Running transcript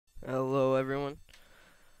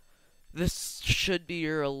This should be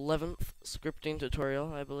your 11th scripting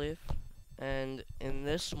tutorial, I believe. And in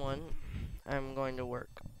this one, I'm going to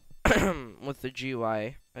work with the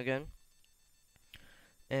GUI again.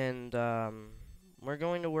 And we're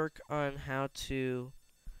going to work on how to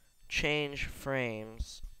change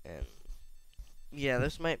frames. And yeah,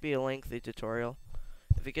 this might be a lengthy tutorial.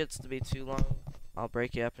 If it gets to be too long, I'll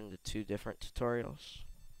break it up into 2 different tutorials.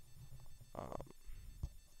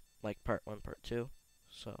 Like part 1, part 2.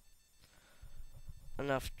 So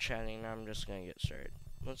enough chatting, I'm just gonna get started.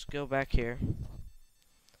 Let's go back here.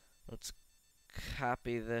 Let's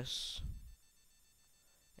copy this.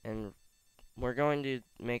 And we're going to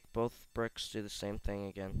make both bricks do the same thing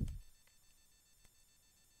again.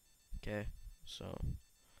 Okay, so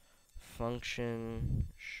function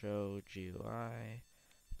show GUI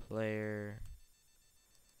player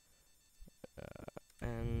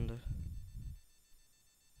and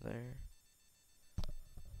there.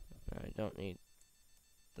 No, I don't need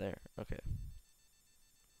there. Okay.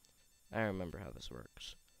 I remember how this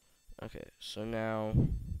works. Okay, so now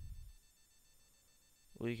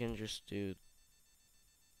we can just do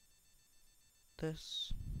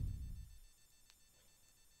this.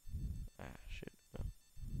 Shoot. No.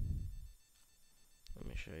 Let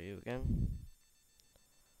me show you again.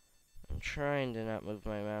 I'm trying to not move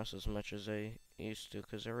my mouse as much as I used to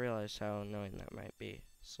because I realized how annoying that might be.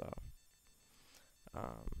 So,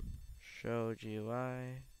 show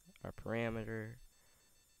GUI, our parameter.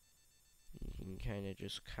 You can kind of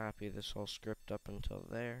just copy this whole script up until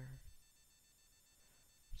there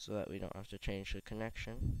so that we don't have to change the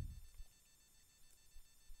connection.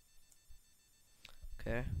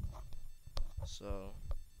 Okay, so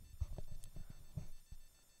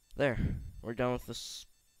there, we're done with this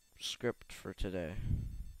script for today,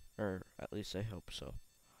 or at least I hope so.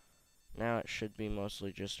 Now it should be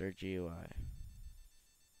mostly just our GUI.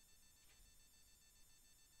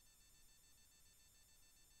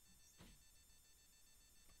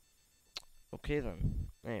 Okay then,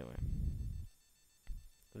 anyway,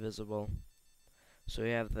 visible. So we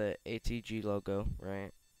have the ATG logo,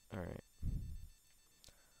 right? Alright.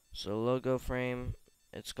 So logo frame,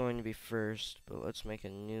 it's going to be first, but let's make a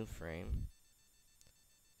new frame.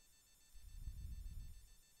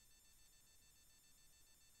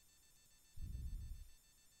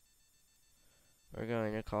 We're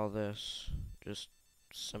going to call this just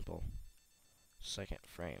simple second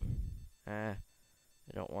frame. I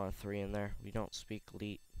don't want a 3 in there. We don't speak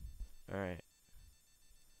Leet. Alright.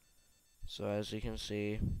 So as you can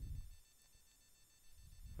see,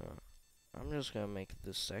 I'm just going to make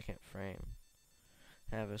the second frame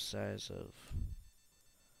have a size of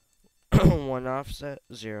 1 offset,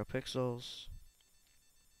 0 pixels.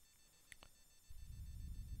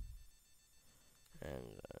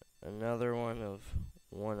 And another one of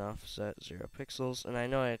 1 offset, 0 pixels. And I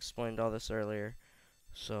know I explained all this earlier,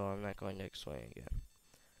 so I'm not going to explain again.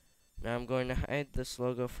 Now I'm going to hide this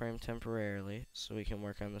logo frame temporarily so we can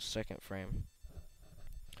work on the second frame.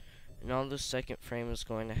 And all this second frame is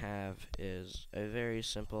going to have is a very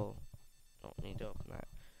simple, don't need to open that,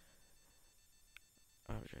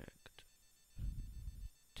 object,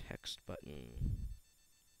 text button.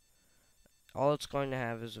 All it's going to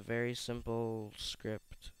have is a very simple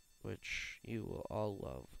script, which you will all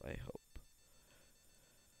love, I hope.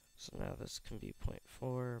 So now this can be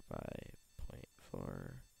 0.4 by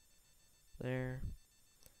 0.4 there.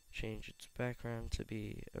 Change its background to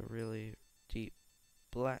be a really deep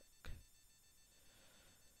black.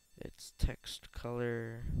 Its text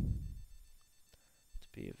color to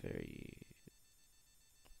be a very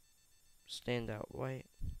standout white.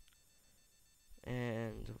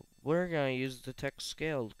 And we're going to use the text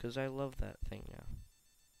scaled because I love that thing now.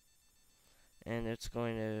 And it's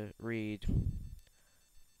going to read,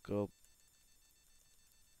 go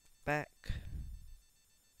back.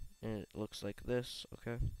 And it looks like this,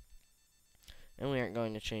 okay? And we aren't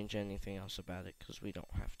going to change anything else about it because we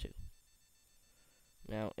don't have to.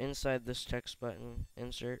 Now, inside this text button,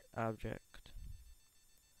 insert object,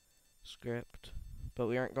 script, but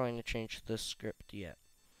we aren't going to change this script yet.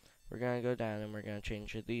 We're going to go down and we're going to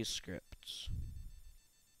change these scripts.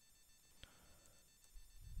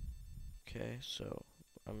 Okay, so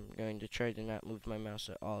I'm going to try to not move my mouse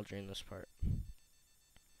at all during this part.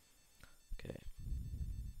 Okay.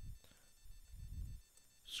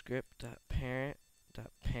 Script.parent,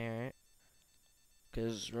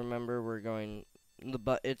 because remember we're going,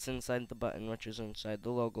 it's inside the button, which is inside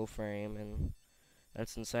the logo frame, and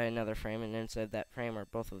that's inside another frame, and inside that frame are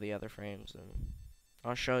both of the other frames, and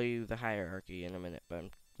I'll show you the hierarchy in a minute, but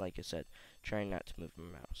I'm, like I said, trying not to move my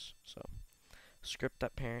mouse. So,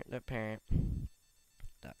 script.parent.parent,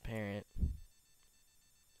 dot parent.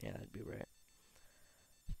 Yeah, that'd be right.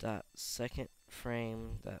 Dot second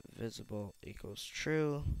frame dot visible equals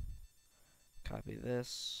true. Copy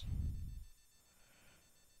this,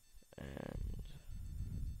 and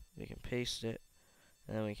we can paste it,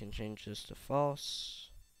 and then we can change this to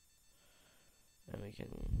false, and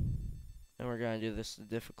we're gonna do this the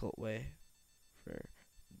difficult way for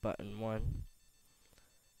button 1.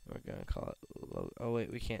 We're gonna call it oh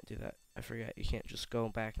wait, we can't do that. I forgot, you can't just go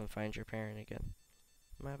back and find your parent again.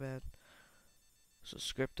 My bad. So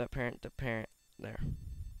script.parent, there.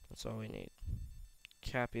 That's all we need.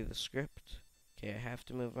 Copy the script. Okay, I have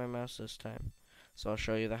to move my mouse this time. So I'll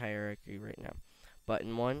show you the hierarchy right now.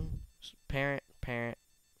 Button 1, parent, parent,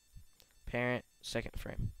 parent, second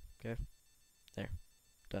frame. Okay? There.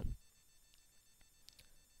 Done.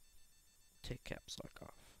 Take caps lock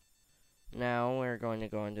off. Now we're going to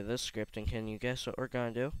go into this script, and can you guess what we're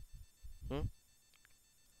going to do?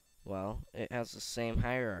 Well, it has the same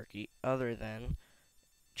hierarchy other than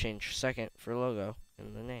change second for logo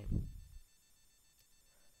in the name.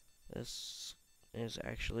 This is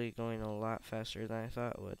actually going a lot faster than I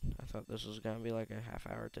thought it would. I thought this was going to be like a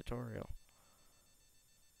half-hour tutorial.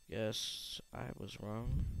 Yes, I was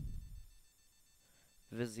wrong.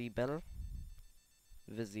 Visible.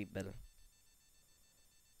 Visible.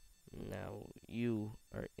 Now you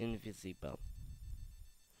are invisible.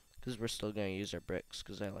 Because we're still going to use our bricks,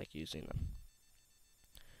 because I like using them.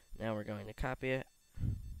 Now we're going to copy it.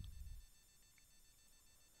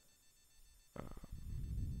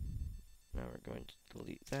 Now we're going to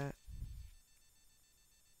delete that.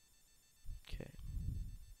 Okay.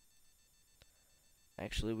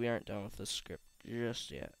 Actually, we aren't done with this script just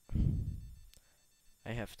yet.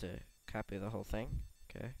 I have to copy the whole thing.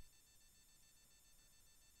 Okay.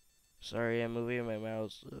 Sorry, I'm moving my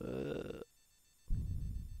mouse.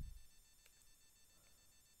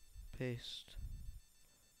 Paste.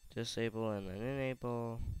 Disable and then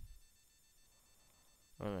enable.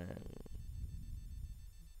 And then...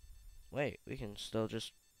 Wait, we can still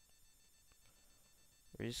just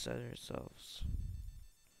reset ourselves.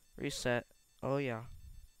 Reset. Oh yeah.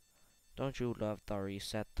 Don't you love the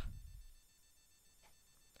reset?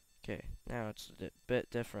 Okay, now it's a bit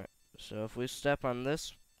different. So if we step on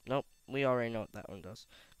this, nope, we already know what that one does.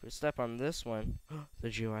 If we step on this one, the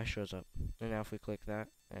GUI shows up. And now if we click that,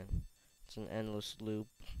 and it's an endless loop,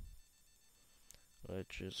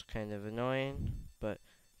 which is kind of annoying. But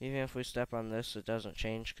even if we step on this, it doesn't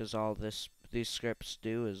change, because all these scripts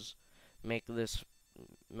do is make this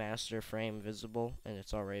master frame visible, and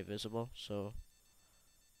it's already visible. So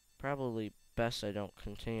probably best I don't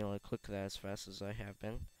continually click that as fast as I have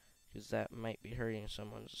been, because that might be hurting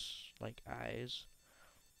someone's like eyes.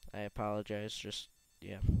 I apologize. Just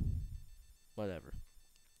yeah, whatever.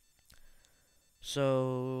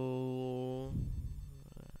 So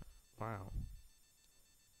wow.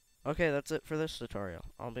 Okay, that's it for this tutorial.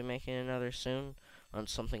 I'll be making another soon on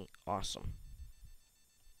something awesome.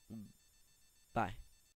 Bye.